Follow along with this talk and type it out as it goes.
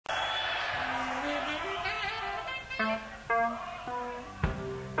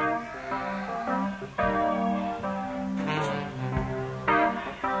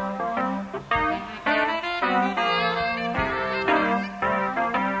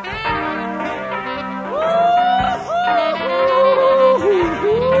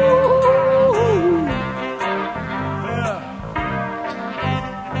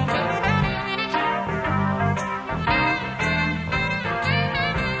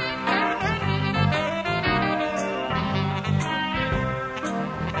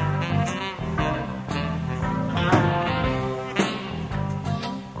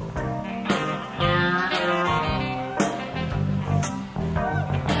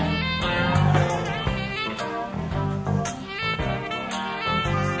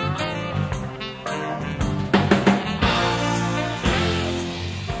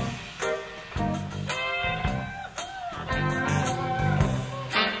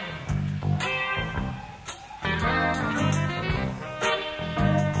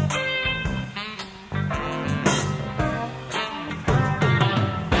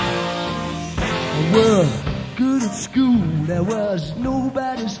I was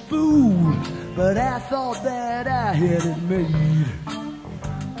nobody's fool, but I thought that I had it made.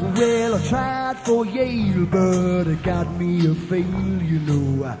 Well, I tried for Yale, but it got me a fail. You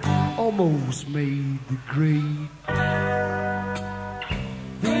know, I almost made the grade.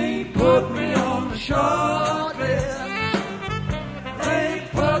 They put me on the short list. They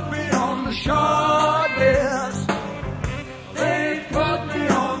put me on the short list. They put me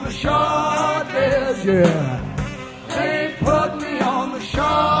on the short list, yeah. They put me on the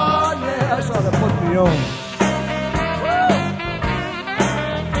short list. That's what they put me on.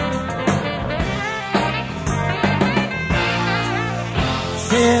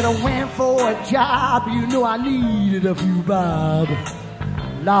 Said I went for a job, you know I needed a few bob.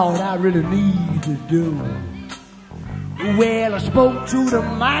 Lord, I really need to do. Well, I spoke to the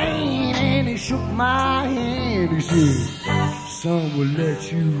man and he shook my hand. He said, son will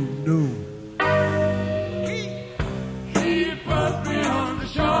let you know. He put me on the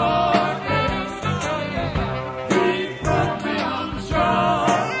short list. He put me on the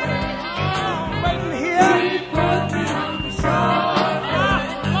short list. I'm waiting here. He put me on the short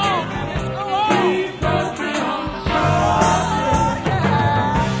list. Let's go on. He put me on the short list.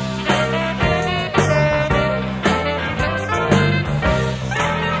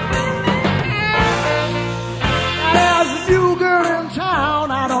 Now, there's a new girl in town.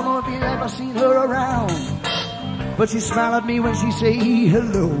 I don't know if you've ever seen her around, but she smiled at me when she said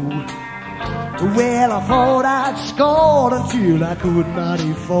hello. Well, I thought I'd scored until I could not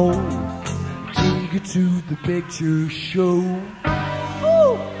afford take it to the picture show.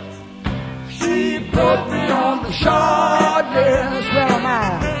 Woo! She put me on the short list. Where am I?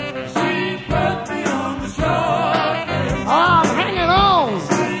 She put me on the short list. Oh, I'm hanging on.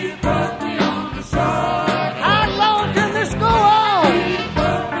 She put me on the short list. How long can this go on? She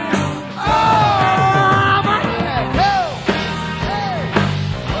put me on the short list. Oh, my head. Go. Hey.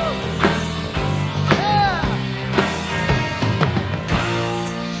 Woo. Yeah.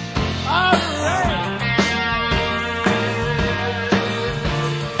 All right.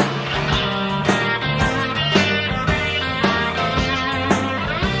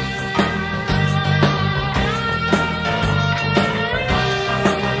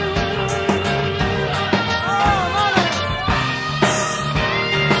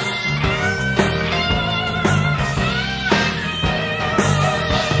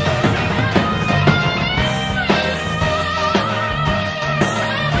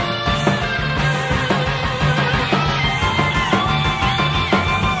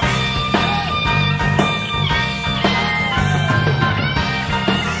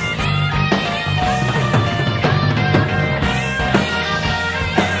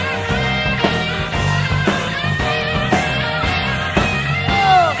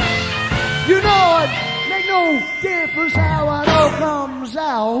 You know it make no difference how it all comes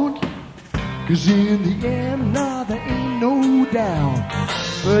out, 'cause in the end, nah, there ain't no doubt.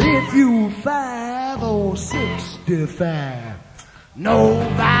 But if you 5 or 65,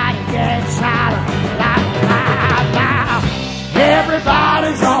 nobody gets out of life.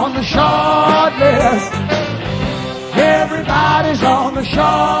 Everybody's on the short list. Everybody's on the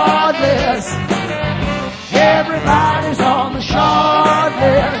short list. Everybody's on the short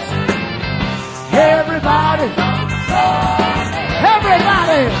list. Everybody's on the short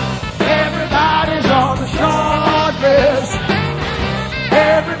list. Everybody's on the short list.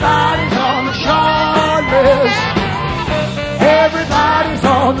 Everybody's on the short list. Everybody's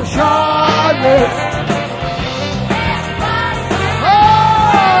on the short list. Oh,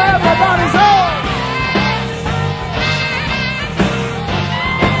 everybody's on.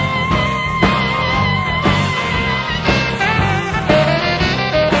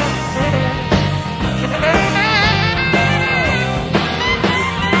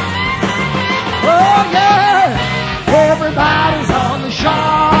 Everybody's on the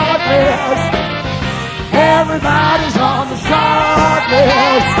short list. Everybody's on the short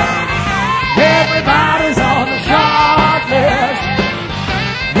list. Everybody's on the short list.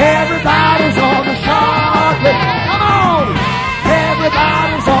 Everybody's on the short list. Come on!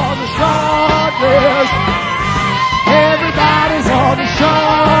 Everybody's on the short list. Everybody's on the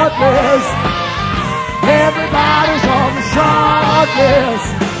short list. Everybody's on the short list.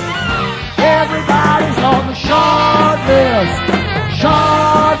 Everybody's on the short list.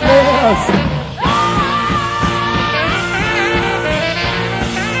 Short list.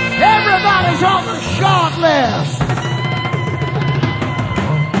 Everybody's on the short list.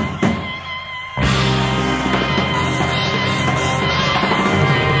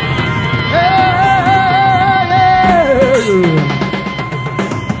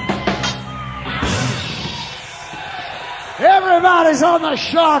 Everybody's on the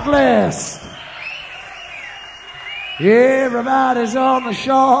short list. Everybody's on the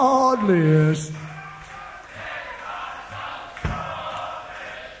short list.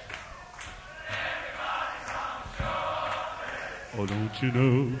 Oh, don't you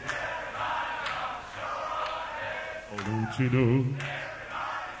know? Oh, don't you know?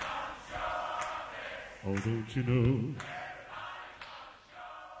 Oh, don't you know?